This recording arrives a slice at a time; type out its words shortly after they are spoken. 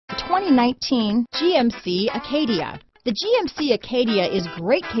2019 GMC Acadia. The GMC Acadia is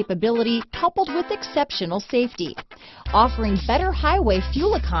great capability coupled with exceptional safety. Offering better highway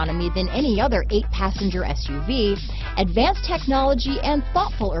fuel economy than any other 8-passenger SUV, advanced technology and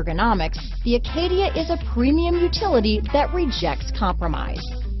thoughtful ergonomics, the Acadia is a premium utility that rejects compromise.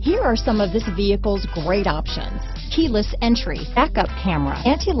 Here are some of this vehicle's great options: keyless entry, backup camera,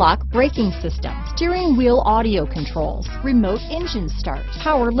 anti-lock braking system, steering wheel audio controls, remote engine start,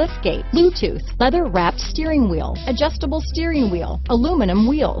 power liftgate, Bluetooth, leather-wrapped steering wheel, adjustable steering wheel, aluminum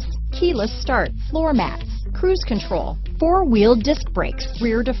wheels, keyless start, floor mats, cruise control, 4-wheel disc brakes,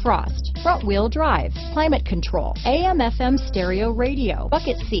 rear defrost, front-wheel drive, climate control, AM/FM stereo radio,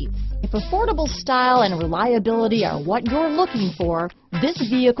 bucket seats. If affordable style and reliability are what you're looking for, this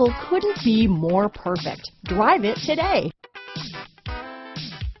vehicle couldn't be more perfect. Drive it today.